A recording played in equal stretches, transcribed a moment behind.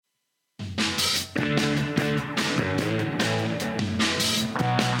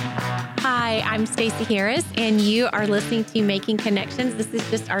Hi, I'm Stacey Harris, and you are listening to Making Connections. This is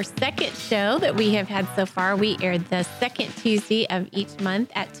just our second show that we have had so far. We aired the second Tuesday of each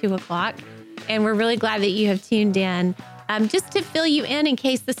month at 2 o'clock, and we're really glad that you have tuned in. Just to fill you in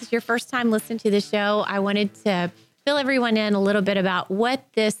case this is your first time listening to the show, I wanted to fill everyone in a little bit about what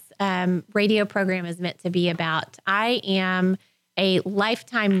this radio program is meant to be about. I am a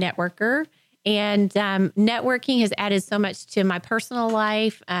lifetime networker, and networking has added so much to my personal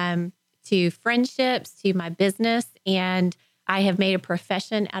life, to friendships, to my business, and I have made a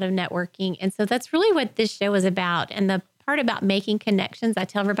profession out of networking. And so that's really what this show is about. And the part about making connections, I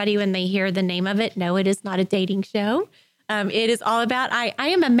tell everybody when they hear the name of it, no, it is not a dating show. It is all about, I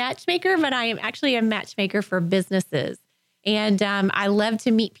am a matchmaker, but I am actually a matchmaker for businesses. And I love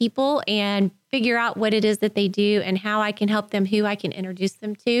to meet people and figure out what it is that they do and how I can help them, who I can introduce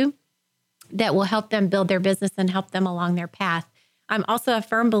them to that will help them build their business and help them along their path. I'm also a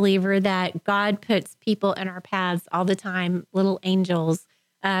firm believer that God puts people in our paths all the time, little angels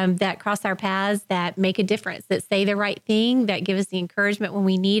that cross our paths, that make a difference, that say the right thing, that give us the encouragement when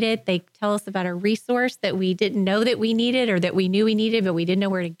we need it. They tell us about a resource that we didn't know that we needed or that we knew we needed, but we didn't know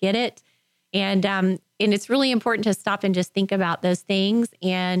where to get it. And it's really important to stop and just think about those things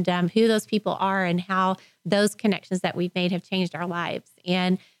and who those people are and how those connections that we've made have changed our lives.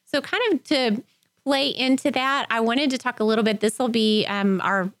 And so kind of to play into that, I wanted to talk a little bit. This will be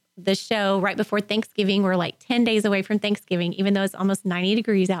the show right before Thanksgiving. We're like 10 days away from Thanksgiving, even though it's almost 90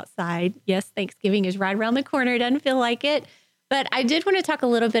 degrees outside. Yes, Thanksgiving is right around the corner. It doesn't feel like it. But I did want to talk a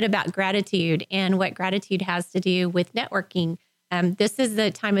little bit about gratitude and what gratitude has to do with networking. This is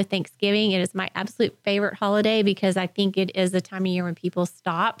the time of Thanksgiving. It is my absolute favorite holiday because I think it is the time of year when people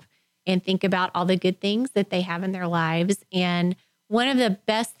stop and think about all the good things that they have in their lives. And one of the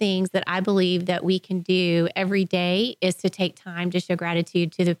best things that I believe that we can do every day is to take time to show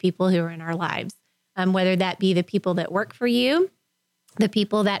gratitude to the people who are in our lives, whether that be the people that work for you, the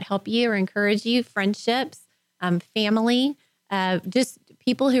people that help you or encourage you, friendships, family, just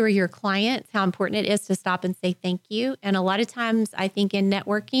people who are your clients, how important it is to stop and say thank you. And a lot of times I think in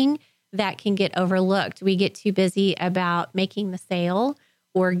networking that can get overlooked. We get too busy about making the sale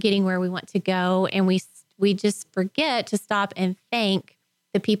or getting where we want to go, and we just forget to stop and thank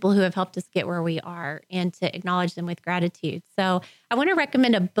the people who have helped us get where we are and to acknowledge them with gratitude. So I want to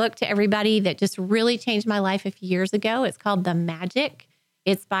recommend a book to everybody that just really changed my life a few years ago. It's called The Magic.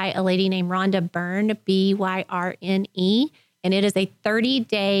 It's by a lady named Rhonda Byrne, Byrne, and it is a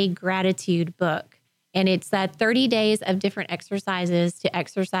 30-day gratitude book. And it's 30 days of different exercises to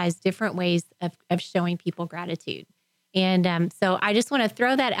exercise different ways of showing people gratitude. And so I just want to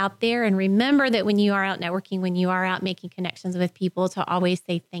throw that out there and remember that when you are out networking, when you are out making connections with people, to always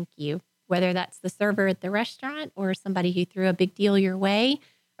say thank you, whether that's the server at the restaurant or somebody who threw a big deal your way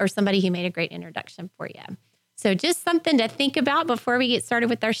or somebody who made a great introduction for you. So just something to think about before we get started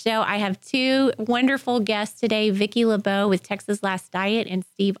with our show. I have two wonderful guests today, Vicki LeBeau with Texas Last Diet and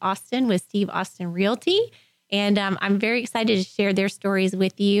Steve Austin with Steve Austin Realty. And I'm very excited to share their stories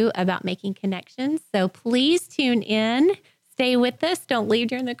with you about making connections. So please tune in, stay with us, don't leave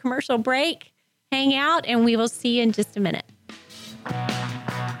during the commercial break, hang out, and we will see you in just a minute.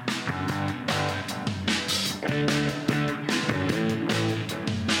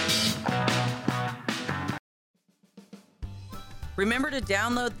 Remember to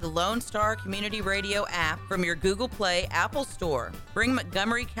download the Lone Star Community Radio app from your Google Play Apple Store. Bring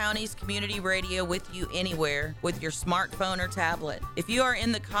Montgomery County's community radio with you anywhere with your smartphone or tablet. If you are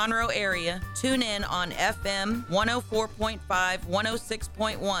in the Conroe area, tune in on FM 104.5,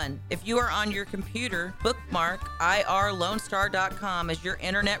 106.1. If you are on your computer, bookmark irlonestar.com as your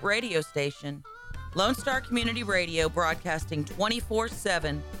internet radio station. Lone Star Community Radio, broadcasting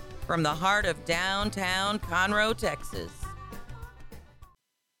 24/7 from the heart of downtown Conroe, Texas.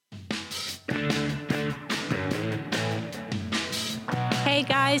 Hey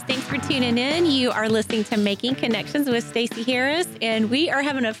guys, thanks for tuning in. You are listening to Making Connections with Stacey Harris, and we are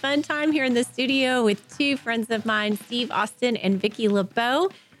having a fun time here in the studio with two friends of mine, Steve Austin and Vicki LeBeau.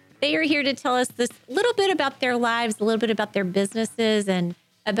 They are here to tell us this little bit about their lives, a little bit about their businesses, and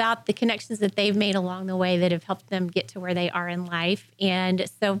about the connections that they've made along the way that have helped them get to where they are in life. And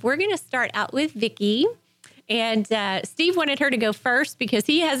so we're going to start out with Vicki. And Steve wanted her to go first because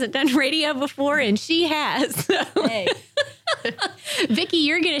he hasn't done radio before, and she has. So. Hey. Vicki,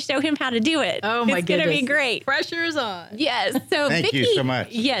 you're going to show him how to do it. Oh, my goodness. It's going to be great. Pressure is on. Yes. So Thank Vicki, you so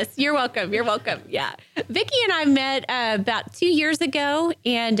much. Yes, you're welcome. You're welcome. Yeah. Vicki and I met about 2 years ago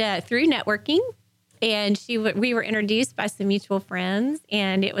and through networking. And we were introduced by some mutual friends,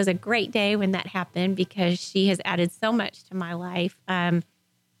 and it was a great day when that happened because she has added so much to my life.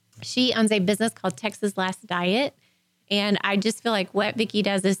 She owns a business called Texas Last Diet, and I just feel like what Vicki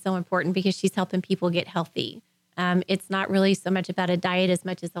does is so important because she's helping people get healthy. It's not really so much about a diet as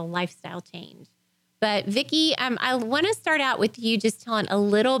much as a lifestyle change. But Vicki, I want to start out with you just telling a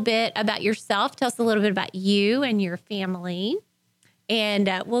little bit about yourself. Tell us a little bit about you and your family, and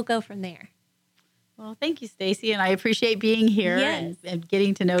we'll go from there. Well, thank you, Stacy, and I appreciate being here and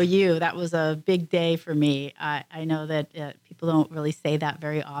getting to know you. That was a big day for me. I know that people don't really say that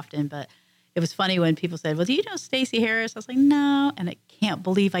very often, but it was funny when people said, well, do you know Stacy Harris? I was like, no, and I can't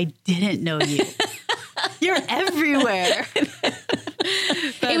believe I didn't know you. You're everywhere.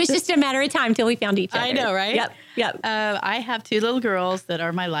 It was just a matter of time till we found each other. I know, right? Yep. I have two little girls that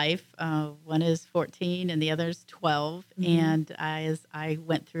are my life. One is 14 and the other is 12. Mm-hmm. And as I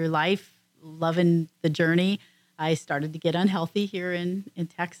went through life, loving the journey, I started to get unhealthy here in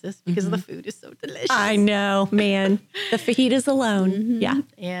Texas because the food is so delicious. I know, man. The fajitas alone. Mm-hmm. Yeah.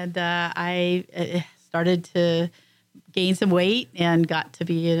 And I started to gain some weight and got to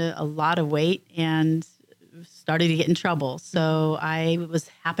be a lot of weight and started to get in trouble. So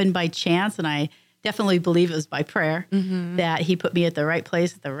happened by chance, and I definitely believe it was by prayer that he put me at the right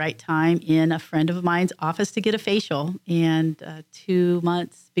place at the right time in a friend of mine's office to get a facial. And 2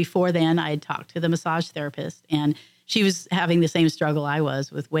 months before then, I had talked to the massage therapist, and she was having the same struggle I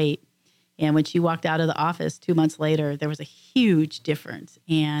was with weight. And when she walked out of the office 2 months later, there was a huge difference.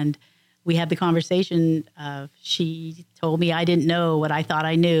 And we had the conversation of, she told me I didn't know what I thought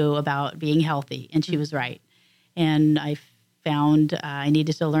I knew about being healthy, and she was right. And I found I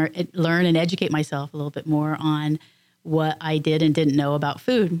needed to learn and educate myself a little bit more on what I did and didn't know about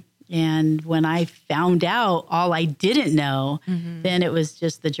food. And when I found out all I didn't know, then it was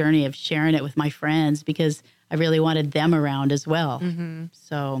just the journey of sharing it with my friends because I really wanted them around as well.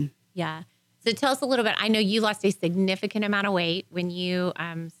 So, yeah. So tell us a little bit. I know you lost a significant amount of weight when you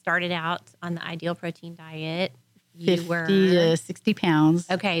started out on the Ideal Protein diet. You 50 to 60 pounds.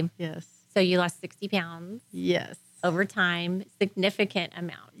 Okay. Yes. So you lost 60 pounds. Yes. Over time, significant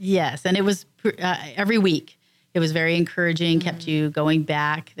amount. Yes. And it was every week. It was very encouraging, kept you going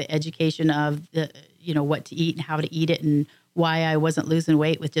back, the education of what to eat and how to eat it and why I wasn't losing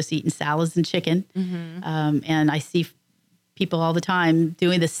weight with just eating salads and chicken. And I see people all the time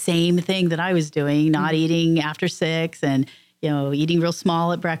doing the same thing that I was doing, not eating after 6 and, eating real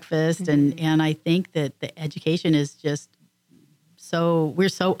small at breakfast. And I think that the education is just we're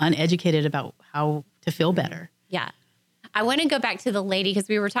so uneducated about how to feel better. Yeah. I want to go back to the lady, because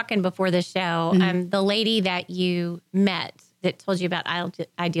we were talking before the show, the lady that you met that told you about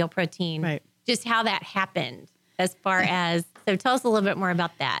Ideal Protein, right? Just how that happened as far as, so tell us a little bit more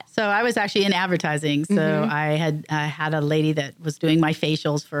about that. So I was actually in advertising. So I had a lady that was doing my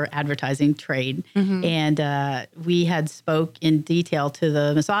facials for advertising trade. And we had spoke in detail to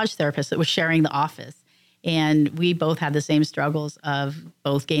the massage therapist that was sharing the office. And we both had the same struggles of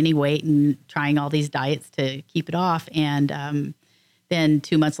both gaining weight and trying all these diets to keep it off. And then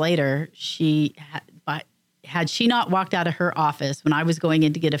 2 months later, had she not walked out of her office when I was going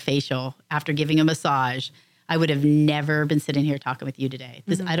in to get a facial after giving a massage, I would have never been sitting here talking with you today.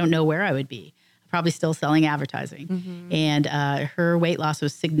 I don't know where I would be. Probably still selling advertising. And her weight loss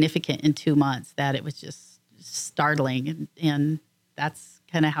was significant in 2 months, that it was just startling. And that's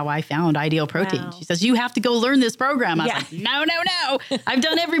kind of how I found Ideal Protein. Wow. She says, you have to go learn this program. I was like, no. I've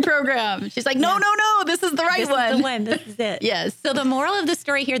done every program. She's like, no. This is the right one. This is the one. This is it. Yes. So the moral of the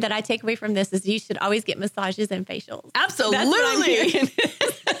story here that I take away from this is you should always get massages and facials. Absolutely.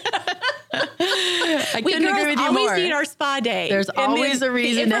 We girls always need our spa day. There's always a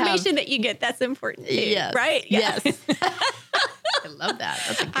reason the information that you get, that's important too. Yes. Right? Yes. I love that.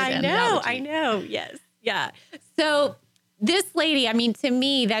 That's a good analogy. I know. Yes. Yeah. So this lady, I mean, to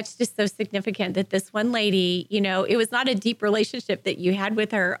me, that's just so significant that this one lady, it was not a deep relationship that you had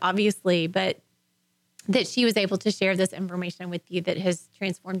with her, obviously, but that she was able to share this information with you that has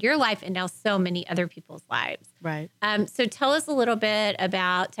transformed your life and now so many other people's lives. Right. So tell us a little bit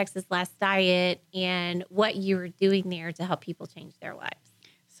about Texas Last Diet and what you were doing there to help people change their lives.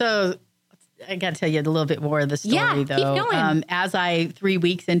 So I got to tell you a little bit more of the story, though. Keep going. As 3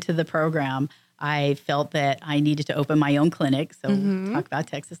 weeks into the program, I felt that I needed to open my own clinic. So we'll talk about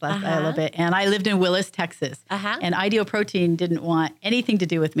Texas Last Diet a little bit. And I lived in Willis, Texas. And Ideal Protein didn't want anything to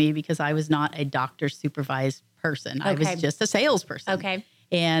do with me because I was not a doctor-supervised person. I was just a salesperson. Okay.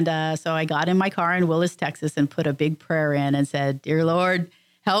 And so I got in my car in Willis, Texas, and put a big prayer in and said, Dear Lord,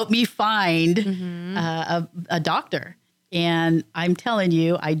 help me find a doctor. And I'm telling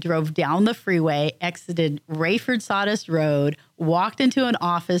you, I drove down the freeway, exited Rayford Sawdust Road, walked into an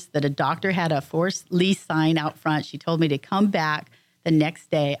office that a doctor had a forced lease sign out front. She told me to come back the next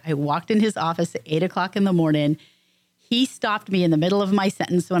day. I walked in his office at 8 o'clock in the morning. He stopped me in the middle of my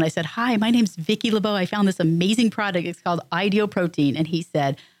sentence when I said, "Hi, my name's Vicki LeBeau. I found this amazing product. It's called Ideal Protein." And he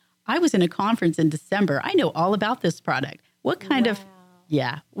said, "I was in a conference in December. I know all about this product. What kind of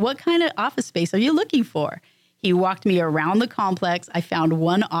office space are you looking for?" He walked me around the complex. I found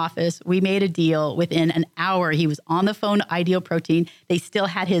one office. We made a deal. Within an hour, he was on the phone to Ideal Protein. They still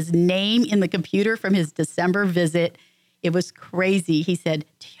had his name in the computer from his December visit. It was crazy. He said,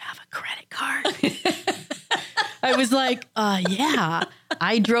 "Do you have a credit card?" I was like, yeah.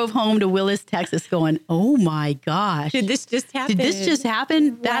 I drove home to Willis, Texas going, "Oh my gosh. Did this just happen?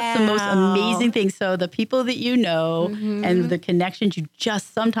 That's the most amazing thing. So the people that you know and the connections, you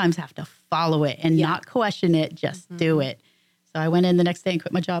just sometimes have to follow it and not question it, just do it. So I went in the next day and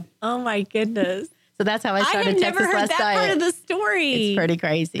quit my job. Oh my goodness. So that's how I started Texas Last Diet. I have never heard that part of the story. It's pretty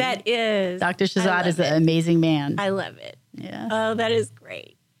crazy. That is. Dr. Shahzad is an amazing man. I love it. Yeah. Oh, that is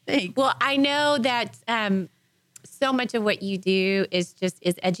great. Thanks. Well, I know that so much of what you do is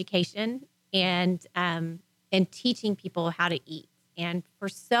education and teaching people how to eat. And for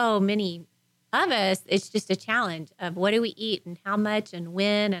so many of us, it's just a challenge of what do we eat and how much and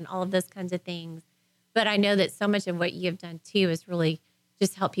when and all of those kinds of things. But I know that so much of what you've done too is really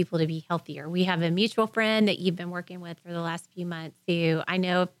just help people to be healthier. We have a mutual friend that you've been working with for the last few months who I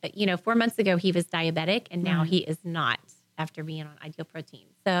know, 4 months ago he was diabetic and now he is not after being on Ideal Protein.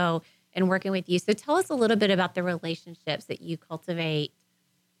 So, and working with you. So tell us a little bit about the relationships that you cultivate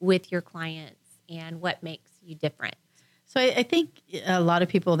with your clients and what makes you different. So I think a lot of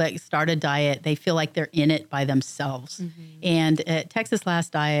people that start a diet, they feel like they're in it by themselves. Mm-hmm. And at Texas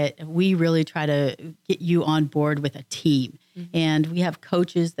Last Diet, we really try to get you on board with a team. Mm-hmm. And we have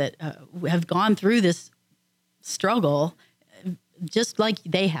coaches that have gone through this struggle just like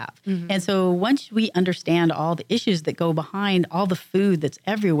they have. Mm-hmm. And so once we understand all the issues that go behind all the food that's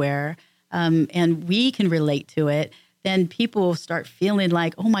everywhere, and we can relate to it, then people will start feeling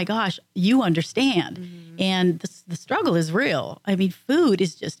like, oh my gosh, you understand. Mm-hmm. And the struggle is real. I mean, food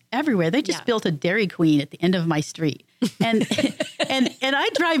is just everywhere. They just built a Dairy Queen at the end of my street. And and I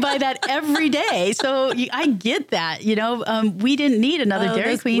drive by that every day. So I get that, we didn't need another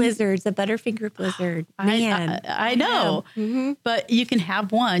Dairy Queen. Blizzards, a Butterfinger Blizzard. Man. I know. Mm-hmm. But you can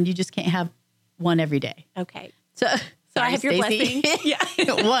have one. You just can't have one every day. Okay. So I have your blessing. Yeah.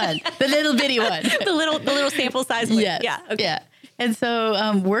 One. The little bitty one. the little sample size one. Yes. Yeah. Okay. Yeah. And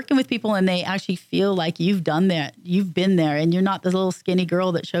so working with people and they actually feel like you've done that, you've been there, and you're not the little skinny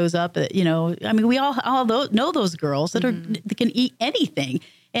girl that shows up at, we all know those girls that that can eat anything.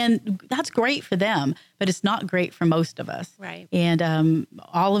 And that's great for them, but it's not great for most of us. Right. And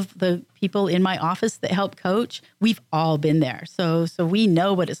all of the people in my office that help coach, we've all been there. So we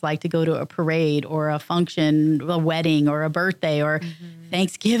know what it's like to go to a parade or a function, a wedding or a birthday or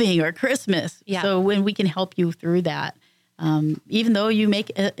Thanksgiving or Christmas. Yeah. So when we can help you through that, even though you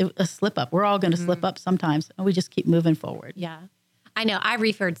make a slip up, we're all going to slip up sometimes. And we just keep moving forward. Yeah. I know. I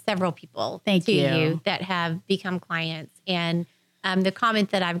referred several people to you that have become clients. And the comment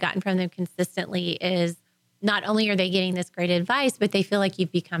that I've gotten from them consistently is not only are they getting this great advice, but they feel like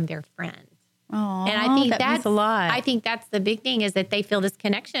you've become their friend. Oh, and I think that means a lot. I think that's the big thing is that they feel this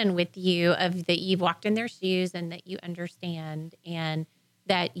connection with you of that you've walked in their shoes and that you understand and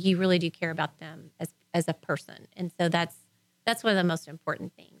that you really do care about them as a person. And so that's one of the most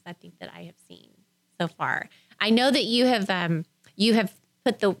important things I think that I have seen so far. I know that you have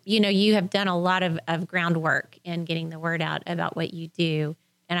put you have done a lot of groundwork in getting the word out about what you do.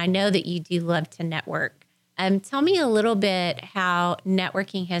 And I know that you do love to network. Tell me a little bit how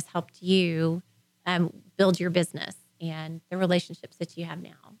networking has helped you build your business and the relationships that you have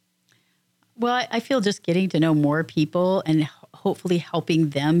now. Well, I feel just getting to know more people and hopefully helping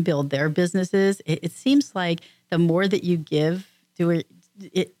them build their businesses. It seems like the more that you give to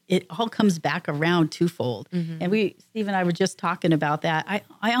it all comes back around twofold. Mm-hmm. And Steve and I were just talking about that.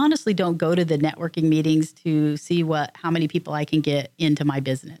 I honestly don't go to the networking meetings to see how many people I can get into my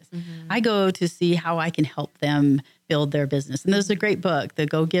business. Mm-hmm. I go to see how I can help them build their business. And there's a great book, The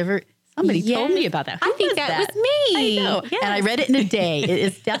Go-Giver. Somebody told me about that. I think that was me. I know. Yes. And I read it in a day. It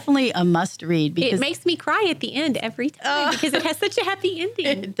is definitely a must read. Because it makes me cry at the end every time because it has such a happy ending.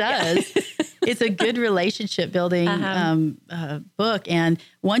 It does. It's a good relationship building book. And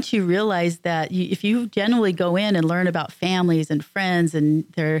once you realize that if you generally go in and learn about families and friends and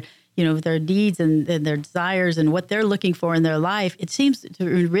their their needs and their desires and what they're looking for in their life, it seems to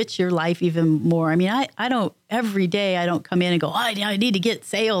enrich your life even more. I mean, I don't, every day I don't come in and go, I need to get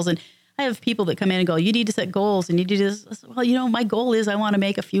sales. And I have people that come in and go, you need to set goals and you do this. Well, my goal is I want to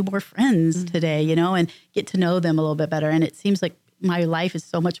make a few more friends today, and get to know them a little bit better. And it seems like my life is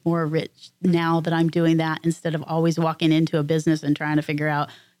so much more rich now that I'm doing that, instead of always walking into a business and trying to figure out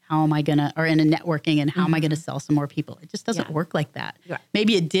how am I going to, or in a networking, and how am I going to sell some more people? It just doesn't work like that. Yeah.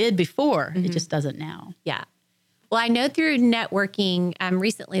 Maybe it did before. It just doesn't now. Yeah. Well, I know through networking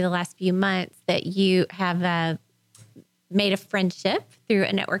recently, the last few months, that you have made a friendship through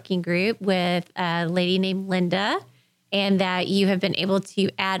a networking group with a lady named Linda, and that you have been able to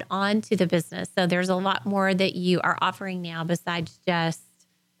add on to the business. So there's a lot more that you are offering now besides just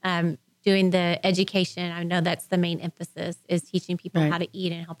doing the education. I know that's the main emphasis, is teaching people how to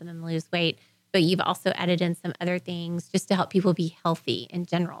eat and helping them lose weight. But you've also added in some other things just to help people be healthy in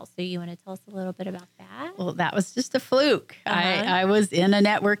general. So you want to tell us a little bit about that? Well, that was just a fluke. I was in a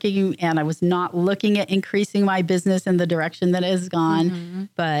networking and I was not looking at increasing my business in the direction that it has gone.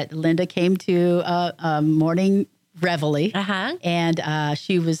 But Linda came to a morning reveille, and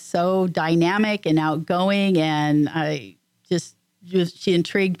she was so dynamic and outgoing, and she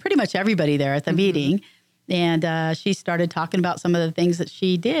intrigued pretty much everybody there at the meeting. And she started talking about some of the things that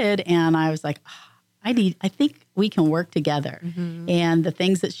she did. And I was like, I think we can work together. And the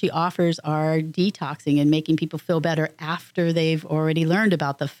things that she offers are detoxing and making people feel better after they've already learned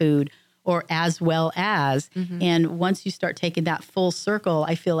about the food, or as well as. And once you start taking that full circle,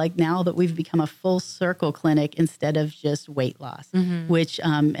 I feel like now that we've become a full circle clinic instead of just weight loss, which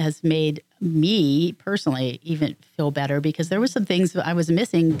has made me personally even feel better, because there were some things that I was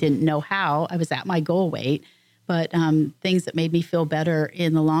missing, didn't know how. I was at my goal weight, but things that made me feel better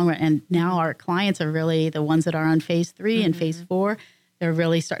in the long run. And now our clients are really the ones that are on phase 3 and phase 4. They're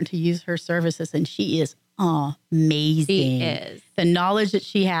really starting to use her services, and she is amazing. She is. The knowledge that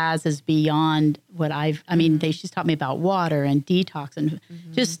she has is beyond what she's taught me about water and detox and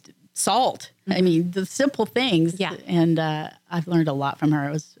just salt. I mean, the simple things. Yeah. And I've learned a lot from her.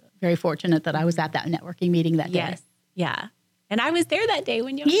 It was very fortunate that I was at that networking meeting that day. Yes. Yeah. And I was there that day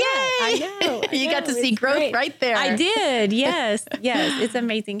when you were Yay! I know. You got to see growth right there. I did. Yes. Yes. It's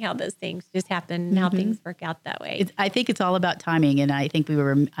amazing how those things just happen and how things work out that way. I think it's all about timing. And I think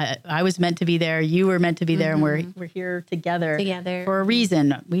I was meant to be there. You were meant to be there. And we're here together for a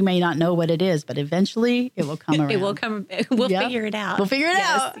reason. We may not know what it is, but eventually it will come around. It will come. We'll figure it out. We'll figure it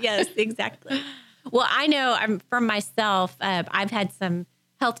out. Yes, exactly. Well, I know for myself, I've had some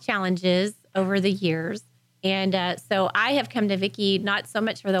health challenges over the years. And so I have come to Vicki, not so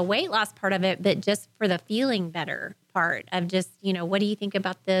much for the weight loss part of it, but just for the feeling better part of just, what do you think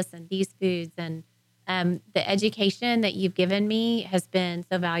about this and these foods? And the education that you've given me has been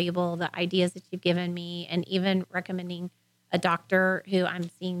so valuable, the ideas that you've given me, and even recommending a doctor who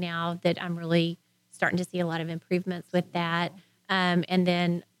I'm seeing now, that I'm really starting to see a lot of improvements with that. And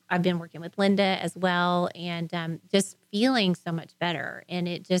then I've been working with Linda as well, and just feeling so much better. And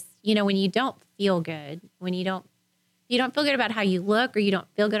it just, when you don't feel good, you don't feel good about how you look, or you don't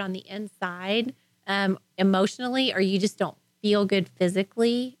feel good on the inside emotionally, or you just don't feel good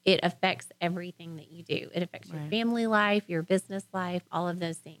physically, it affects everything that you do. It affects your family life, your business life, all of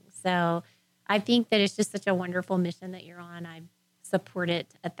those things. So I think that it's just such a wonderful mission that you're on. I support it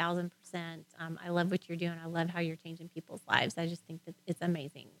 1,000%. I love what you're doing. I love how you're changing people's lives. I just think that it's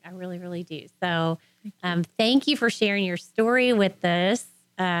amazing. I really, really do. So thank you for sharing your story with us,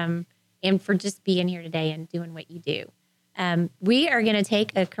 and for just being here today and doing what you do. We are going to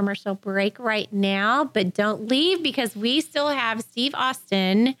take a commercial break right now, but don't leave, because we still have Steve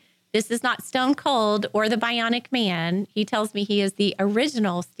Austin. This is not Stone Cold or the Bionic Man. He tells me he is the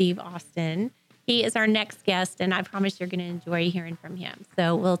original Steve Austin. He is our next guest, and I promise you're going to enjoy hearing from him.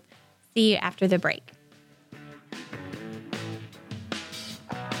 So we'll see you after the break.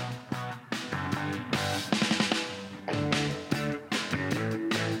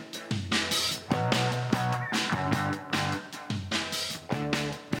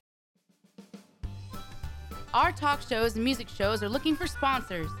 Our talk shows and music shows are looking for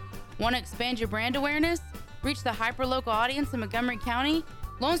sponsors. Want to expand your brand awareness? Reach the hyper-local audience in Montgomery County?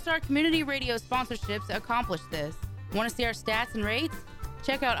 Lone Star Community Radio sponsorships accomplish this. Want to see our stats and rates?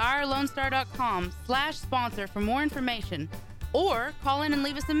 Check out ourlonestar.com/sponsor for more information. Or call in and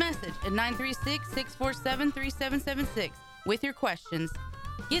leave us a message at 936-647-3776 with your questions.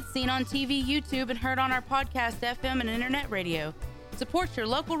 Get seen on TV, YouTube, and heard on our podcast, FM, and internet radio. Support your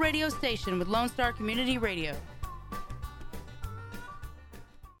local radio station with Lone Star Community Radio.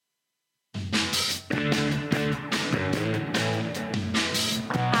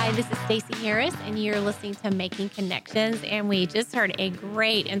 Hi, Hi, this is Stacey Harris, and you're listening to Making Connections. And we just heard a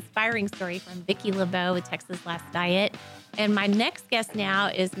great, inspiring story from Vicki LeBeau with Texas Last Diet. And my next guest now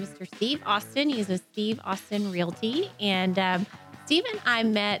is Mr. Steve Austin. He's with Steve Austin Realty. And Steve and I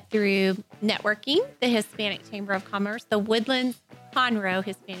met through networking, the Hispanic Chamber of Commerce, the Woodlands Conroe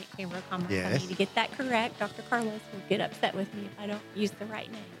Hispanic Chamber of Commerce. Yes. I need to get that correct. Dr. Carlos will get upset with me if I don't use the right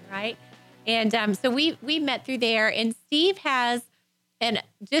name, right? And so we met through there. And Steve has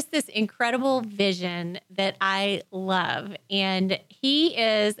just this incredible vision that I love. And he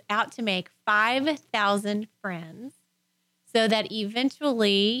is out to make 5,000 friends so that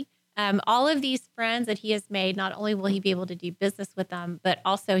eventually all of these friends that he has made, not only will he be able to do business with them, but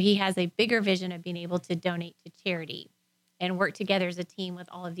also he has a bigger vision of being able to donate to charity and work together as a team with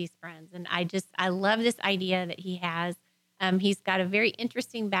all of these friends. And I love this idea that he has. He's got a very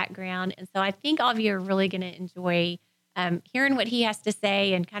interesting background. And so I think all of you are really going to enjoy hearing what he has to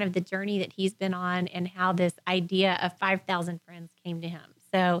say and kind of the journey that he's been on and how this idea of 5,000 friends came to him.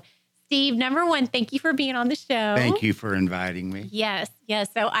 So, Steve, number one, thank you for being on the show. Thank you for inviting me. Yes.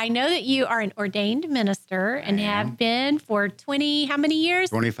 So I know that you are an ordained minister and have been for how many years?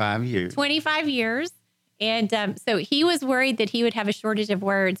 25 years. 25 years. And so he was worried that he would have a shortage of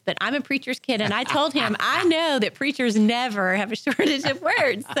words, but I'm a preacher's kid. And I told him, I know that preachers never have a shortage of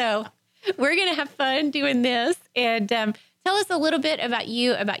words. So we're going to have fun doing this. And tell us a little bit about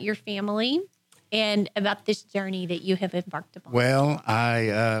you, about your family, and about this journey that you have embarked upon. Well,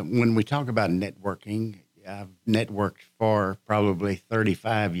 when we talk about networking, I've networked for probably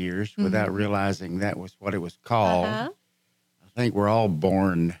 35 years without realizing that was what it was called. I think we're all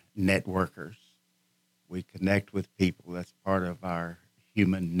born networkers. We connect with people. That's part of our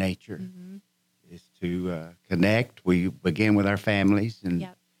human nature, is to connect. We begin with our families, and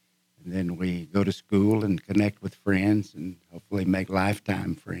then we go to school and connect with friends and hopefully make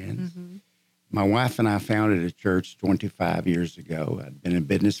lifetime friends. My wife and I founded a church 25 years ago. I'd been in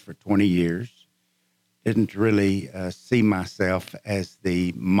business for 20 years. Didn't really see myself as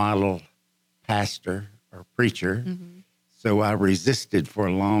the model pastor or preacher. So I resisted for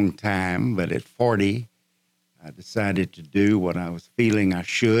a long time. But at 40, I decided to do what I was feeling I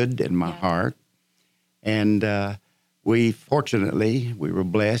should in my heart. And we were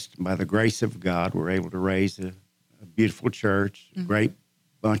blessed by the grace of God. We were able to raise a beautiful church, a great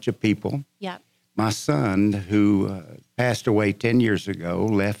bunch of people. My son, who passed away 10 years ago,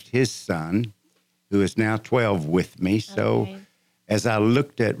 left his son, who is now 12, with me. So as I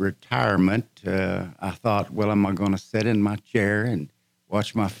looked at retirement, I thought, well, am I going to sit in my chair and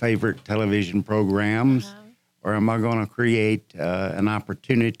watch my favorite television programs? Or am I going to create an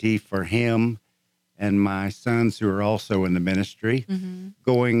opportunity for him and my sons, who are also in the ministry,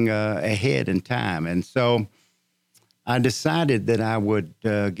 going ahead in time? And so I decided that I would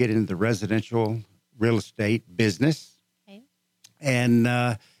get into the residential real estate business. And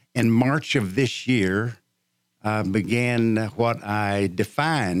in March of this year, I began what I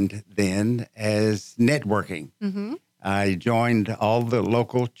defined then as networking. I joined all the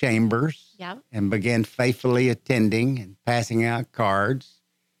local chambers and began faithfully attending and passing out cards,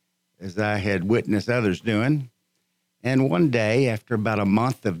 as I had witnessed others doing. And one day, after about a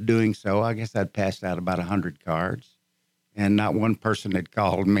month of doing so, I guess I'd passed out about 100 cards, and not one person had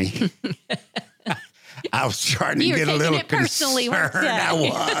called me. I was starting to get a little concerned. I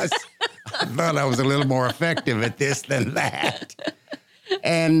was. I thought I was a little more effective at this than that.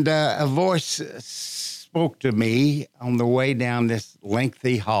 And a voice spoke to me on the way down this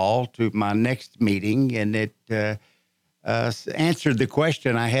lengthy hall to my next meeting, and it answered the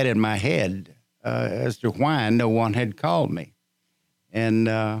question I had in my head as to why no one had called me. And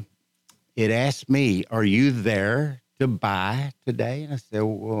it asked me, "Are you there to buy today?" And I said,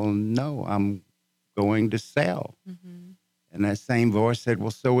 "Well, no, I'm going to sell." And that same voice said,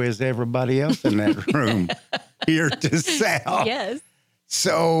 "Well, so is everybody else in that room here to sell."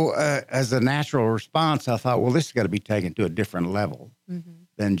 So as a natural response, I thought, well, this has got to be taken to a different level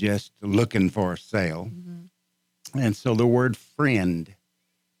than just looking for a sale. And so the word friend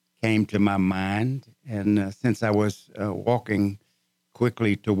came to my mind. And since I was walking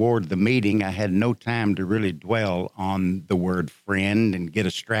quickly toward the meeting, I had no time to really dwell on the word friend and get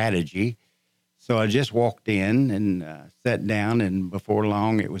a strategy. So I just walked in and sat down, and before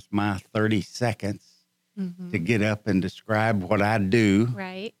long, it was my 30 seconds to get up and describe what I do.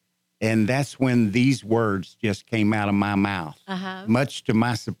 And that's when these words just came out of my mouth, much to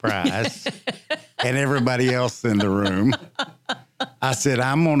my surprise and everybody else in the room. I said,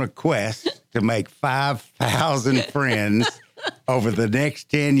 I'm on a quest to make 5,000 friends over the next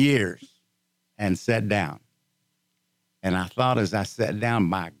 10 years, and sat down. And I thought as I sat down,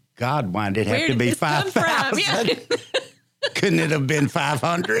 my God, why did it have Where to did be this come from? 5,000? Yeah. Couldn't it have been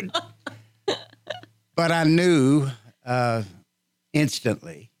 500? But I knew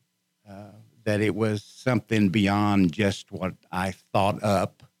instantly that it was something beyond just what I thought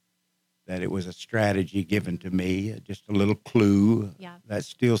up, that it was a strategy given to me, just a little clue, Yeah. that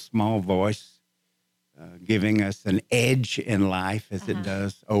still small voice giving us an edge in life as it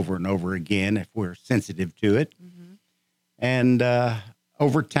does over and over again if we're sensitive to it. Mm-hmm. And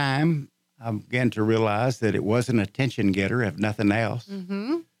over time, I began to realize that it was an attention getter, if nothing else,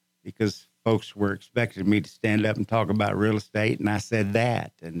 Mm-hmm. because folks were expecting me to stand up and talk about real estate, and I said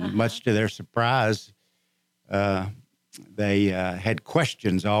that. And much to their surprise, they had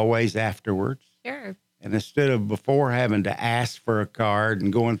questions always afterwards. Sure. And instead of before having to ask for a card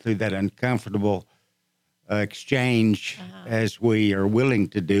and going through that uncomfortable exchange as we are willing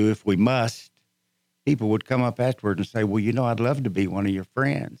to do if we must, people would come up afterward and say, well, you know, I'd love to be one of your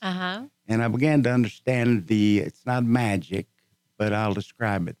friends. Uh-huh. And I began to understand it's not magic, but I'll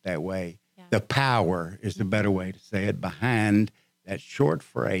describe it that way. Yeah. The power is a better way to say it, behind that short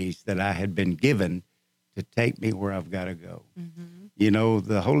phrase that I had been given to take me where I've got to go. Mm-hmm. You know,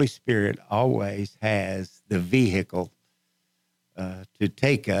 the Holy Spirit always has the vehicle to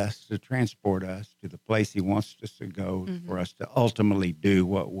take us, to transport us to the place he wants us to go for us to ultimately do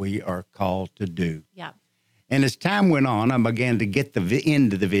what we are called to do. Yeah. And as time went on, I began to get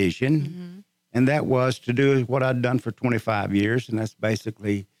into the vision, and that was to do what I'd done for 25 years, and that's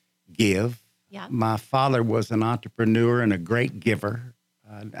basically give. Yeah. My father was an entrepreneur and a great giver.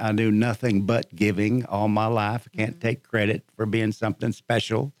 I knew nothing but giving all my life. I can't take credit for being something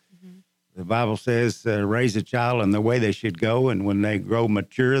special. The Bible says, raise a child in the way they should go, and when they grow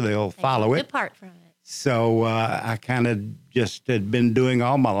mature, they'll follow it. Depart from it. So I kind of just had been doing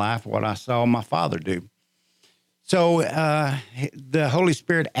all my life what I saw my father do. So the Holy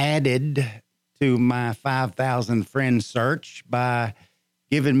Spirit added to my 5,000 friend search by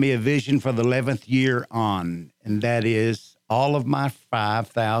giving me a vision for the 11th year on, and that is all of my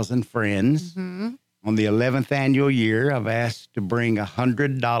 5,000 friends. On the 11th annual year, I've asked to bring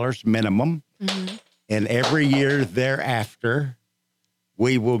 $100 minimum, and every year thereafter,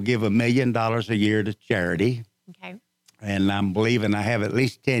 we will give $1 million a year to charity. Okay. And I'm believing I have at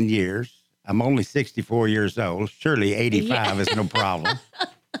least 10 years. I'm only 64 years old. Surely 85 is no problem.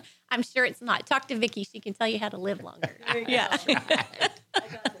 I'm sure it's not. Talk to Vicki. She can tell you how to live longer. Yeah.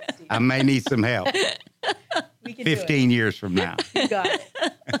 I may need some help. We can 15 years from now. do it. You got it.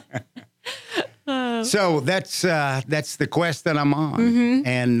 So that's the quest that I'm on.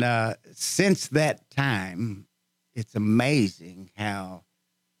 And since that time, it's amazing how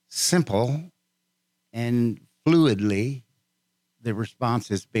simple and fluidly the response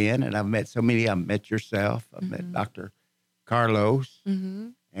has been. And I've met so many. I've met yourself. I've met Dr. Carlos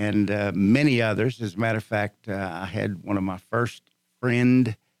and many others. As a matter of fact, I had one of my first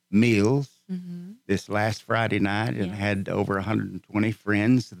friend meals this last Friday night and had over 120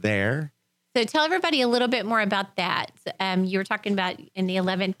 friends there. So tell everybody a little bit more about that. You were talking about in the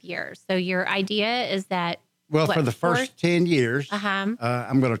 11th year. So your idea is that Well, for the first 10 years, I'm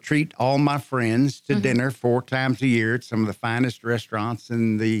going to treat all my friends to dinner 4 times a year at some of the finest restaurants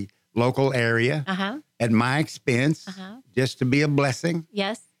in the local area at my expense, just to be a blessing.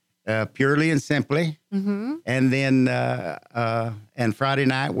 Yes. Purely and simply. And then, and Friday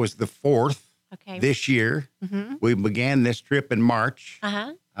night was the 4th this year. We began this trip in March,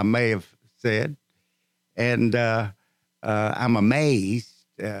 I may have said. And I'm amazed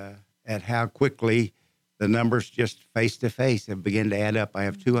at how quickly the numbers just face to face have begun to add up. I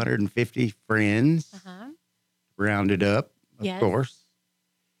have 250 friends, rounded up, of course.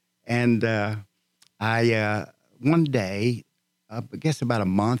 And I, one day, I guess about a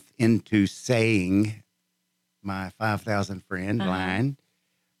month into saying my 5,000 friend line,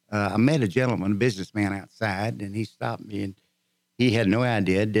 I met a gentleman, a businessman outside, and he stopped me, and he had no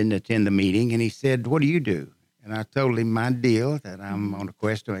idea, didn't attend the meeting, and he said, "What do you do?" And I told him my deal, that I'm on a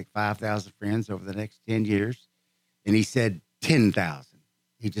quest to make 5,000 friends over the next 10 years. And he said, 10,000.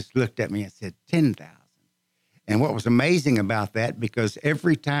 He just looked at me and said, 10,000. And what was amazing about that, because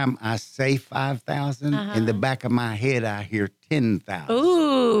every time I say 5,000, in the back of my head, I hear 10,000.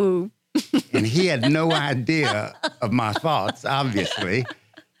 Ooh. And he had no idea of my thoughts, obviously.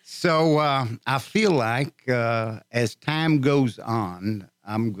 So I feel like as time goes on,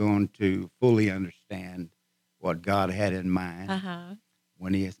 I'm going to fully understand what God had in mind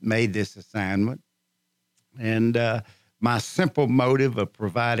when he made this assignment. And my simple motive of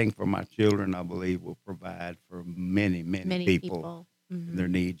providing for my children, I believe, will provide for many, many people and their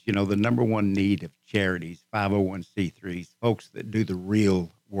needs. You know, the number one need of charities, 501c3s, folks that do the real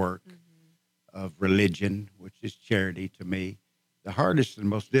work of religion, which is charity to me. The hardest and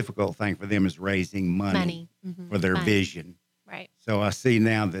most difficult thing for them is raising money. For their vision. Right. So I see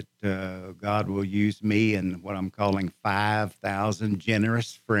now that God will use me and what I'm calling 5,000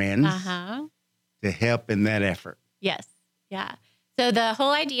 generous friends to help in that effort. Yes. Yeah. So the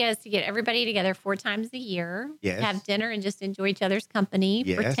whole idea is to get everybody together 4 times a year, Yes. have dinner and just enjoy each other's company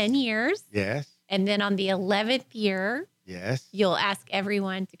for Yes. 10 years. Yes. And then on the 11th year, Yes. you'll ask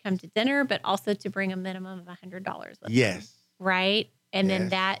everyone to come to dinner, but also to bring a minimum of $100 with them. Yes. Right. And then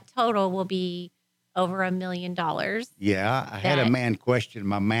Yes. that total will be over $1 million. Yeah. I had a That- man question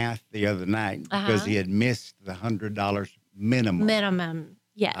my math the other night because he had missed the $100 minimum. Minimum.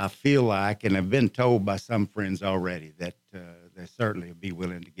 Yes. I feel like, and I've been told by some friends already that they certainly would be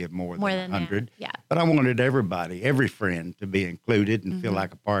willing to give more than 100. that. Yeah. But I wanted everybody, every friend, to be included and feel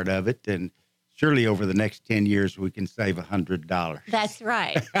like a part of it. And surely over the next 10 years, we can save $100. That's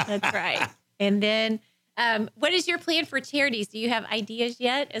right. That's right. And then what is your plan for charities? Do you have ideas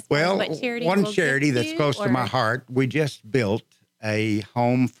yet as far Well, as what charities one we'll charity give that's close to my or- heart, we just built a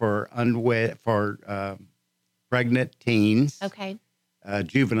home for pregnant teens, Okay.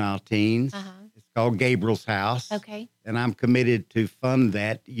 juvenile teens. Uh-huh. It's called Gabriel's House. Okay. And I'm committed to fund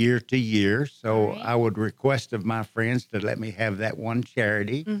that year to year. So All right. I would request of my friends to let me have that one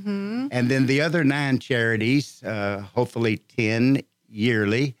charity. Mm-hmm. And then the other 9 charities, hopefully 10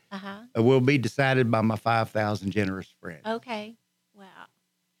 yearly, Uh-huh. will be decided by my 5,000 generous friends. Okay. Wow.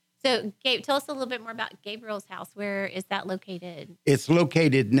 So, Gabe, tell us a little bit more about Gabriel's House. Where is that located? It's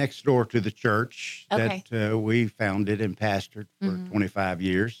located next door to the church Okay. that we founded and pastored for 25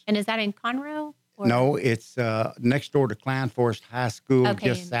 years. And is that in Conroe? Or- No, it's next door to Klein Forest High School, Okay,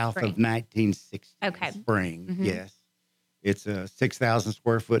 just in south Spring. of 1960. Okay. Spring, Mhm. yes. It's a 6,000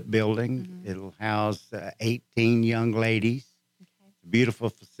 square foot building. Mhm. It'll house 18 young ladies. Okay. It's a beautiful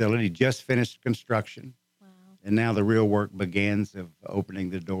facility, just finished construction. Wow. And now the real work begins of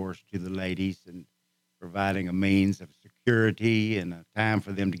opening the doors to the ladies and providing a means of security and a time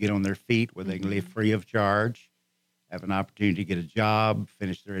for them to get on their feet where they can live free of charge, have an opportunity to get a job,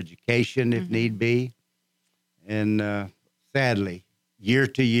 finish their education if need be. And sadly, year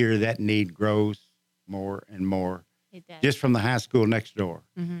to year, that need grows more and more It does. just from the high school next door.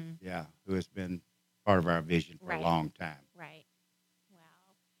 Mm-hmm. Yeah, who has been part of our vision for Right. a long time. Right. Wow.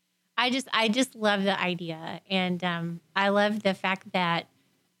 I just love the idea. And I love the fact that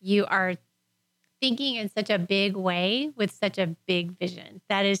you are thinking in such a big way with such a big vision.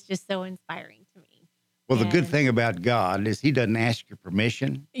 That is just so inspiring to me. Well, the good And- thing about God is he doesn't ask your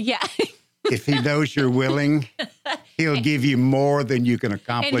permission. Yeah. If he knows you're willing, he'll give you more than you can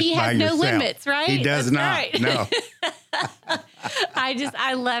accomplish And he by has no yourself. limits, right? He does That's not. right. No.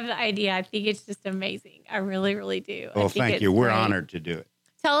 I love the idea. I think it's just amazing. I really, really do. I Well, think thank it's you. We're great. honored to do it.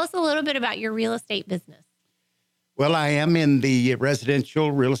 Tell us a little bit about your real estate business. Well, I am in the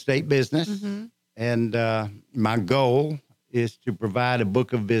residential real estate business, Mm-hmm. and my goal is to provide a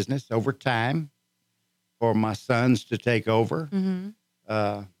book of business over time for my sons to take over.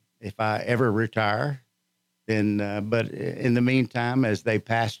 Mm-hmm. If I ever retire, then, but in the meantime, as they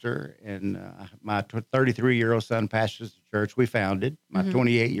pastor, and my 33-year-old son pastors the church we founded. My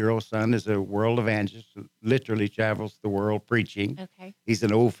 28-year-old son is a world evangelist, who literally travels the world preaching. Okay. He's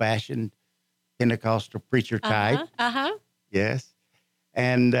an old-fashioned Pentecostal preacher type. Uh-huh. Yes.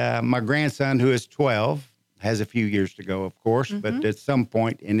 And my grandson, who is 12, has a few years to go, of course, but at some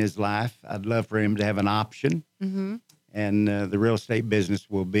point in his life, I'd love for him to have an option. Mm-hmm. And the real estate business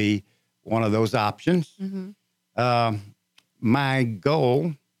will be one of those options. Mm-hmm. My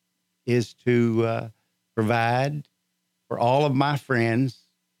goal is to provide for all of my friends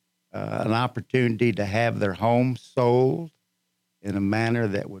an opportunity to have their home sold in a manner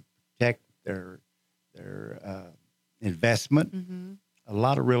that would protect their investment. Mm-hmm. A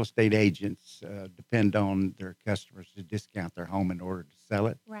lot of real estate agents depend on their customers to discount their home in order to sell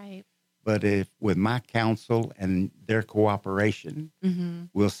it. Right. But if with my counsel and their cooperation, Mm-hmm.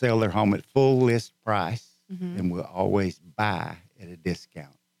 we'll sell their home at full list price, Mm-hmm. and we'll always buy at a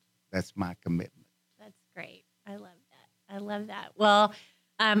discount. That's my commitment. That's great. I love that. I love that. Well,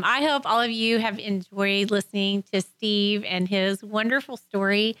 I hope all of you have enjoyed listening to Steve and his wonderful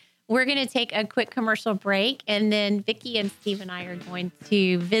story. We're going to take a quick commercial break, and then Vicki and Steve and I are going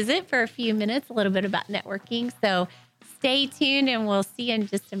to visit for a few minutes, a little bit about networking. So stay tuned, and we'll see you in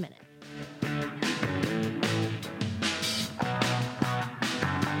just a minute.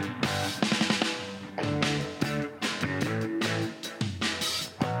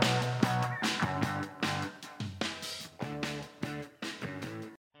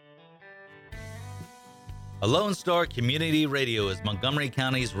 A Lone Star Community Radio is Montgomery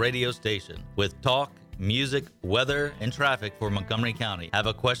County's radio station with talk, music, weather, and traffic for Montgomery County. Have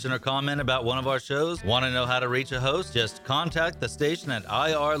a question or comment about one of our shows? Want to know how to reach a host? Just contact the station at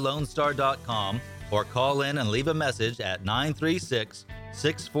irlonestar.com or call in and leave a message at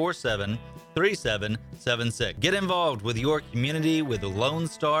 936-647-3776. Get involved with your community with Lone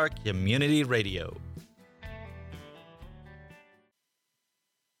Star Community Radio.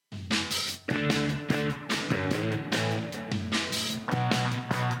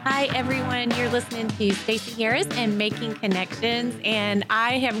 Hi, everyone. You're listening to Stacey Harris and Making Connections. And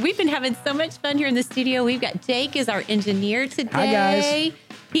we've been having so much fun here in the studio. We've got Jake as our engineer today. Hi, guys.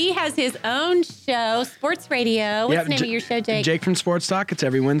 He has his own show, Sports Radio. What's the name of your show, Jake? Jake from Sports Talk. It's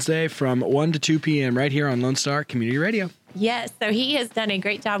every Wednesday from 1 to 2 p.m. right here on Lone Star Community Radio. Yes. So he has done a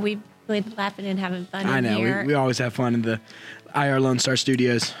great job. We've been laughing and having fun I know. here. We always have fun in the IR Lone Star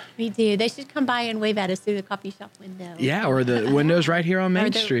studios. We do. They should come by and wave at us through the coffee shop window. Yeah, or the windows right here on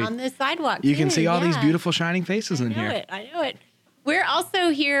Main Street. On the sidewalk. You can too, see all these yeah. beautiful shining faces in here. I know it. We're also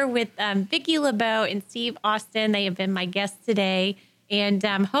here with Vicki LeBeau and Steve Austin. They have been my guests today. And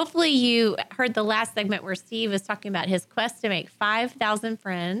hopefully you heard the last segment where Steve was talking about his quest to make 5,000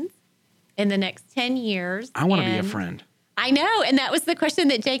 friends in the next 10 years. I want to be a friend. I know. And that was the question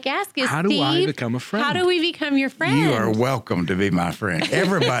that Jake asked is, How do I become a friend? How do we become your friend? You are welcome to be my friend.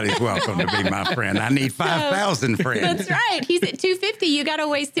 Everybody's welcome to be my friend. I need 5,000 friends. That's right. He's at 250. You got a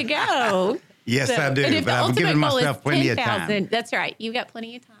ways to go. Yes, So- I do. and if But the I've ultimate given goal is myself plenty of 10,000, time. That's right. You've got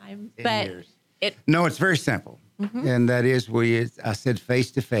plenty of time. 10 But years. it No, it's very simple. And that is, I said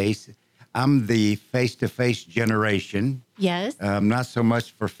face-to-face. I'm the face-to-face generation. yes. Not so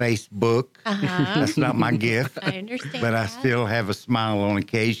much for Facebook. That's not my gift. I understand. But I that. still have a smile on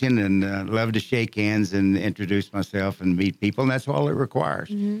occasion and love to shake hands and introduce myself and meet people. And that's all it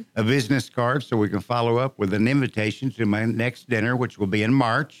requires. A business card so we can follow up with an invitation to my next dinner, which will be in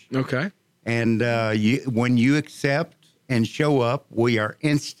March. Okay. And when you accept and show up, we are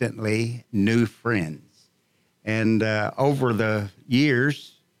instantly new friends. And over the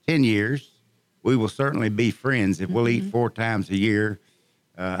years, 10 years, we will certainly be friends. If we'll eat 4 times a year,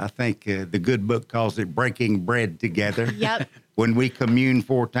 I think the good book calls it breaking bread together. Yep. When we commune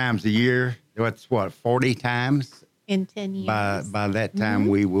 4 times a year, that's 40 times? In 10 years. By that time,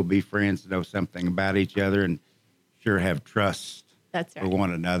 we will be friends, know something about each other, and sure have trust That's for right.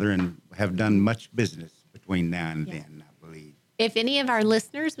 one another, and have done much business between now and then, I believe. If any of our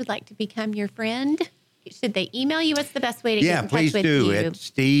listeners would like to become your friend, should they email you? What's the best way to get in touch please with do. you?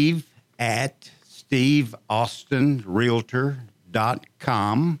 At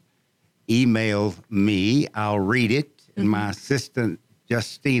steve@steveaustinrealtor.com. Email me. I'll read it, and my assistant,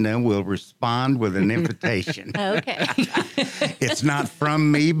 Justina, will respond with an invitation. Okay. It's not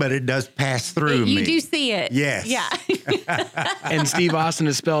from me, but it does pass through me. You do see it. Yes. Yeah. And Steve Austin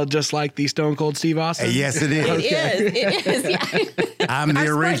is spelled just like the Stone Cold Steve Austin? Yes, it is. It is. Yeah. I'm the Our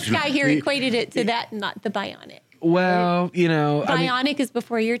sports original. guy here equated it to that, not the bionic. Well, I mean, Bionic is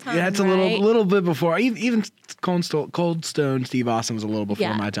before your time. that's a right? little bit before. Even Cold Stone Steve Austin was a little before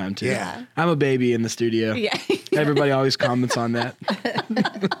Yeah. my time, too. Yeah. I'm a baby in the studio. Yeah. Everybody always comments on that.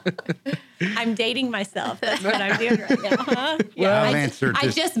 I'm dating myself. That's what I'm doing right now. Huh? Well, I, I've answered I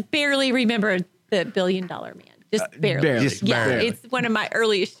this- just barely remember the $1 Billion Man. Just barely. barely. Just Yeah, barely. it's one of my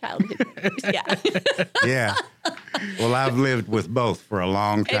earliest childhood memories. Yeah. Yeah. Well, I've lived with both for a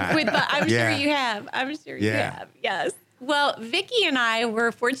long time. I'm Yeah. sure you have. I'm sure you Yeah. have. Yes. Well, Vicki and I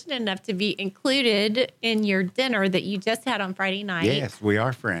were fortunate enough to be included in your dinner that you just had on Friday night. Yes, we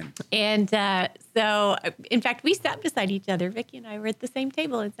are friends. And so, in fact, we sat beside each other. Vicki and I were at the same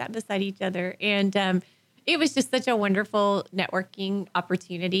table and sat beside each other. And it was just such a wonderful networking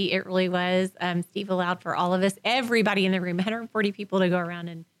opportunity. It really was. Steve allowed for all of us, everybody in the room, 140 people, to go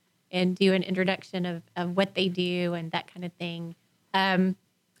around and do an introduction of what they do and that kind of thing.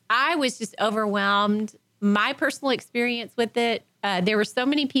 I was just overwhelmed. My personal experience with it, there were so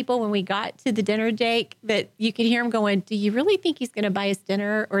many people when we got to the dinner, Jake, that you could hear him going, do you really think he's going to buy us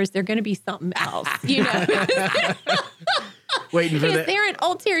dinner, or is there going to be something else? You know, Waiting for is that. there an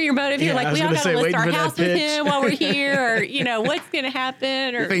ulterior motive here? Yeah, I Like, was we all gonna got to say, list waiting our for that house with pitch. him while we're here, or, what's going to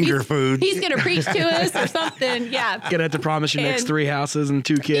happen? Or Finger food. He's going to preach to us or something. Yeah. Gonna have to promise your next And- 3 houses and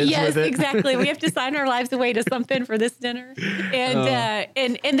 2 kids Yes, with it. exactly. We have to sign our lives away to something for this dinner,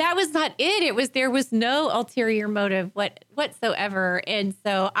 and that was not it. There was no ulterior motive whatsoever, and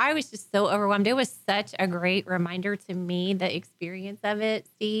so I was just so overwhelmed. It was such a great reminder to me, the experience of it,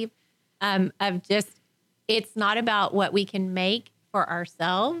 Steve, of just it's not about what we can make for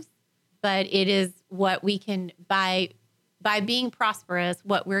ourselves, but it is what we can by by being prosperous,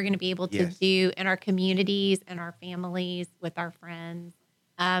 what we're going to be able to Yes. do in our communities and our families with our friends.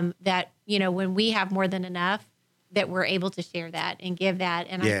 That, when we have more than enough, that we're able to share that and give that.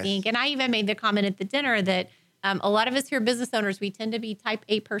 And Yes. I think, and I even made the comment at the dinner that a lot of us who are business owners, we tend to be type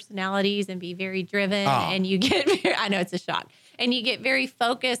A personalities and be very driven. And you get, I know it's a shock, and you get very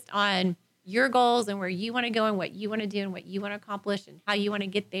focused on your goals and where you want to go and what you want to do and what you want to accomplish and how you want to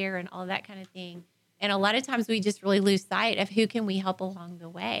get there and all that kind of thing. And a lot of times we just really lose sight of who can we help along the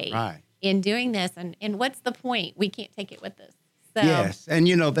way Right. in doing this. And what's the point? We can't take it with us. So, Yes, and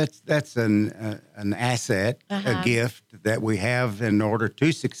that's an asset, a gift that we have in order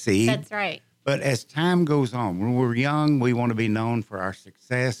to succeed. that's right. But as time goes on, when we're young, we want to be known for our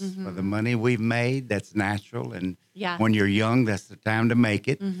success, for the money we've made. That's natural. And Yeah. when you're young, that's the time to make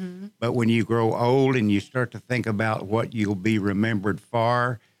it. But when you grow old and you start to think about what you'll be remembered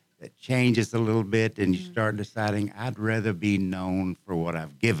for, it changes a little bit, and you start deciding, I'd rather be known for what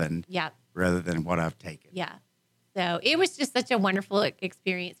I've given Yeah. rather than what I've taken. Yeah. So it was just such a wonderful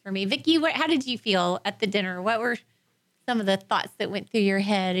experience for me. Vicki, how did you feel at the dinner? What were some of the thoughts that went through your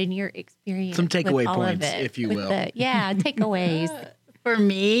head and your experience? Some takeaway with all of points, it? if you With will. Takeaways. For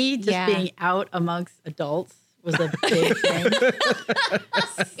me, just Yeah. being out amongst adults was a big thing.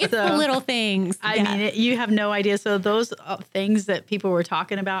 It's the little things. I mean, you have no idea. So those things that people were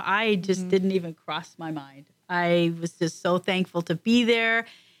talking about, I just didn't even cross my mind. I was just so thankful to be there.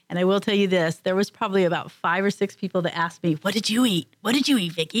 And I will tell you this, there was probably about 5 or 6 people that asked me, what did you eat? What did you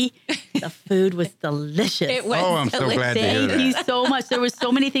eat, Vicki? The food was delicious. It was Oh, I'm so glad to hear Thank that. you so much. There was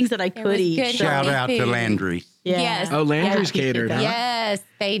so many things that I was could eat. good. Shout Healthy out to food. Landry's. Yeah. Yes. Oh, Landry's I appreciate catered, that. huh? Yes,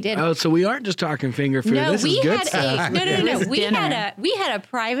 they did. Oh, so we aren't just talking finger food. No, this we is good had stuff. no. It was We dinner. had a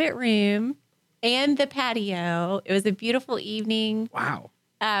private room and the patio. It was a beautiful evening. Wow.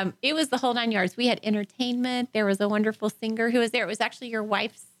 It was the whole 9 yards. We had entertainment. There was a wonderful singer who was there. It was actually your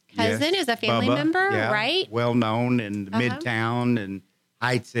wife's cousin. Yes, It was a family Bubba, member, yeah, right? Well known in the Midtown and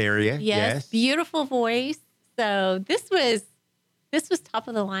Heights area. Yes. Beautiful voice. So this was top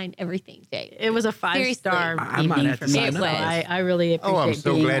of the line everything, Jay. It was a 5-star I might evening have for to me. sign So up. I really appreciate I'm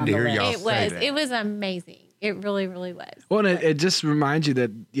so being glad on to the hear list. y'all It say was. that. It was amazing. It really, really was. Well, and it just reminds you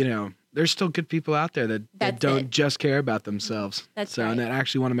that, there's still good people out there that That's don't it. just care about themselves. That's and right. that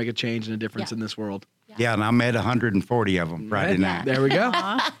actually want to make a change and a difference Yeah. in this world. Yeah, and I met 140 of them Friday Right? night. There we go.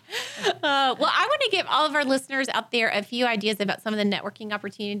 Well, I want to give all of our listeners out there a few ideas about some of the networking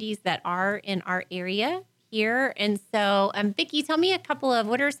opportunities that are in our area here. And so, Vicki, tell me a couple of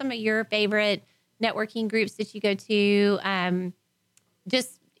what are some of your favorite networking groups that you go to?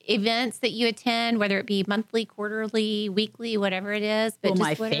 Just events that you attend, whether it be monthly, quarterly, weekly, whatever it is. But Well,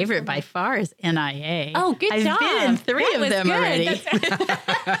 just my what are favorite some by of- far is NIA. Oh, good I've job. been in 3 That of was them good. already.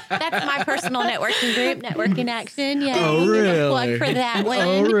 That's my personal networking group, Network in Action. Yeah, Oh, give a really? plug for that one.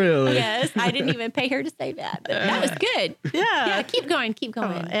 Oh, really? Yes, I didn't even pay her to say that. But that was good. Yeah, keep going, keep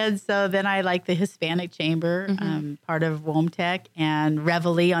going. And so then I like the Hispanic Chamber, part of WOMTech, and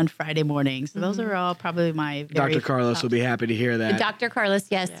Reveille on Friday mornings. So those are all probably my very Dr. Carlos will be happy to hear that. Dr. Carlos,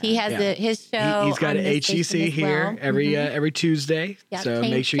 yes, he has Yeah. his show. He's got on an this station HEC as here well. every Tuesday. Yeah, So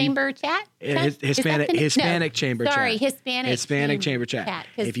make sure chamber chat. you Is that Hispanic chamber Sorry, chat. Hispanic chamber chat.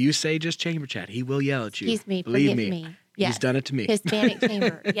 'cause If you say just chamber chat, he will yell at you. Excuse me, Believe forgive me. me. Yes. He's done it to me. Hispanic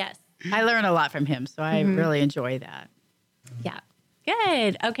chamber, yes. I learn a lot from him, so I really enjoy that. Yeah.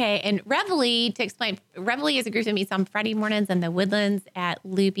 Good. Okay. And Reveille, to explain, Reveille is a group that meets on Friday mornings in the Woodlands at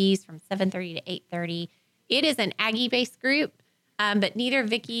Luby's from 7:30 to 8:30. It is an Aggie-based group, but neither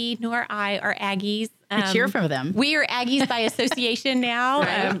Vicki nor I are Aggies. We cheer for them. We are Aggies by association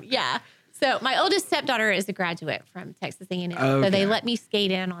now. Yeah. So my oldest stepdaughter is a graduate from Texas A&M, so they Okay. let me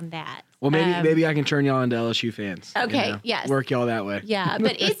skate in on that. Well, maybe I can turn y'all into LSU fans. Okay, yes. Work y'all that way. Yeah,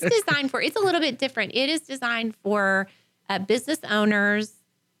 but it's it's a little bit different. It is designed for business owners,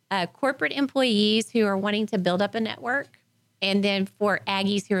 corporate employees who are wanting to build up a network, and then for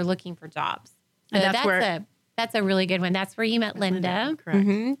Aggies who are looking for jobs. So And that's a really good one. That's where you met Linda.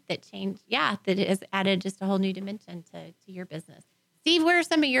 correct. That changed, that has added just a whole new dimension to your business. Steve, what are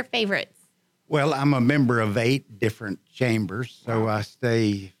some of your favorites? Well, I'm a member of 8 different chambers, so I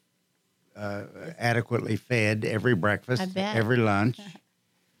stay adequately fed every breakfast, I bet. every lunch.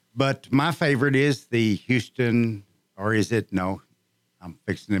 But my favorite is the Houston, or is it? No, I'm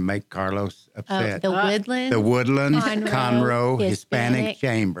fixing to make Carlos upset. The Woodlands The Woodlands Conroe Conroe Hispanic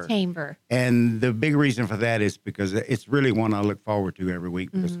Chamber. Chamber. And the big reason for that is because it's really one I look forward to every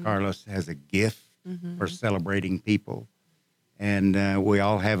week because Carlos has a gift for celebrating people. And we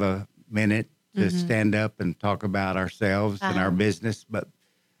all have a minute to stand up and talk about ourselves and our business. But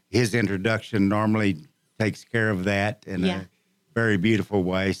his introduction normally takes care of that in Yeah. a very beautiful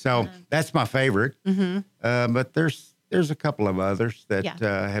way. So that's my favorite. But there's a couple of others that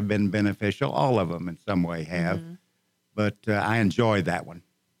have been beneficial. All of them in some way have. But I enjoy that one.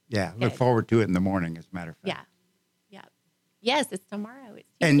 Yeah, look Good. forward to it in the morning, as a matter of fact. Yeah. Yes, it's tomorrow. It's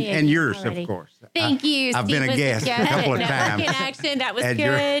And Tuesday yours, already. of course. Thank you. I've Steve been a was guest a couple of Network times. in action. That was And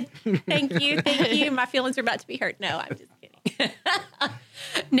you're- good. Thank you. My feelings are about to be hurt. No, I'm just kidding.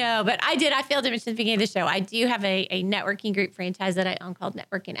 No, but I failed to mention at the beginning of the show. I do have a networking group franchise that I own called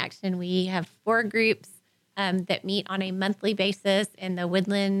Network in Action. We have 4 groups that meet on a monthly basis in the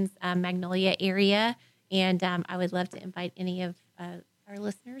Woodlands, Magnolia area. And I would love to invite any of our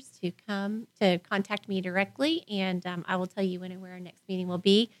listeners to come to contact me directly. And I will tell you when and where our next meeting will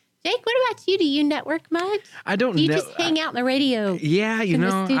be. Jake, what about you? Do you network much? I don't Do you know. just hang out in the radio? Yeah, you in the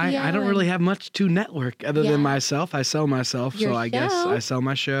know, I don't studio really and- have much to network other Yeah. than myself. I sell myself, Your so I guess show. I sell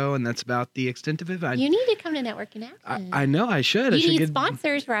my show, and that's about the extent of it. You need to come to Network in Action. I know I should. I You should need get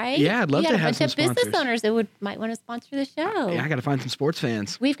sponsors, right? Yeah, I'd love you to got a have bunch some of business sponsors. owners that might want to sponsor the show. Yeah, I got to find some sports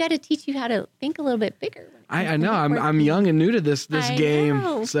fans. We've got to teach you how to think a little bit bigger. when it I comes to know I'm networking. young and new to this I game,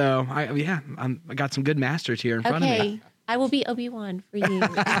 know. so I got some good masters here in front of me. Okay, I will be Obi-Wan for you.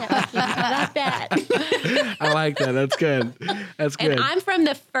 Networking. How about that? I like that. That's good. That's good. And I'm from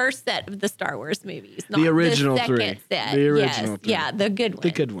the first set of the Star Wars movies, not The original the second 3. set. The Yes, original 3. yeah, the good ones.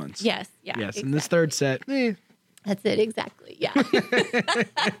 The good ones. Yes, yeah. Yes, exactly. and this third set. That's it, exactly. Yeah.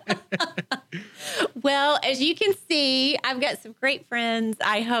 Well, as you can see, I've got some great friends.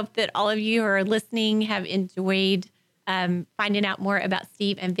 I hope that all of you who are listening have enjoyed finding out more about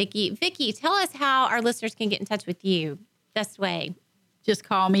Steve and Vicki. Vicki, tell us how our listeners can get in touch with you. Best way. Just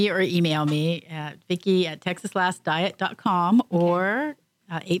call me or email me at Vicki@TexasLastDiet.com or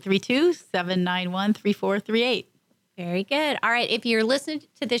 832-791-3438. Very good. All right. If you're listening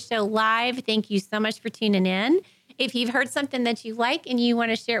to this show live, thank you so much for tuning in. If you've heard something that you like and you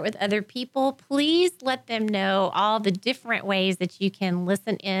want to share it with other people, please let them know all the different ways that you can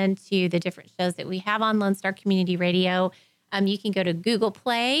listen in to the different shows that we have on Lone Star Community Radio. You can go to Google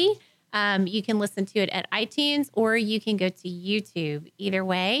Play. You can listen to it at iTunes, or you can go to YouTube. Either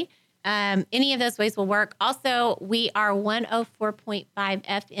way, any of those ways will work. Also, we are 104.5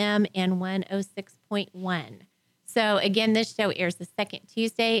 FM and 106.1. So again, this show airs the second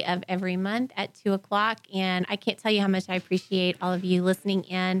Tuesday of every month at 2:00. And I can't tell you how much I appreciate all of you listening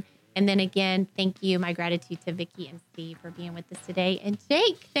in. And then again, thank you. My gratitude to Vicki and Steve for being with us today. And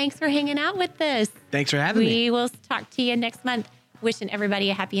Jake, thanks for hanging out with us. Thanks for having me. We will talk to you next month. Wishing everybody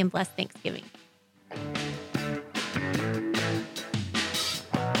a happy and blessed Thanksgiving.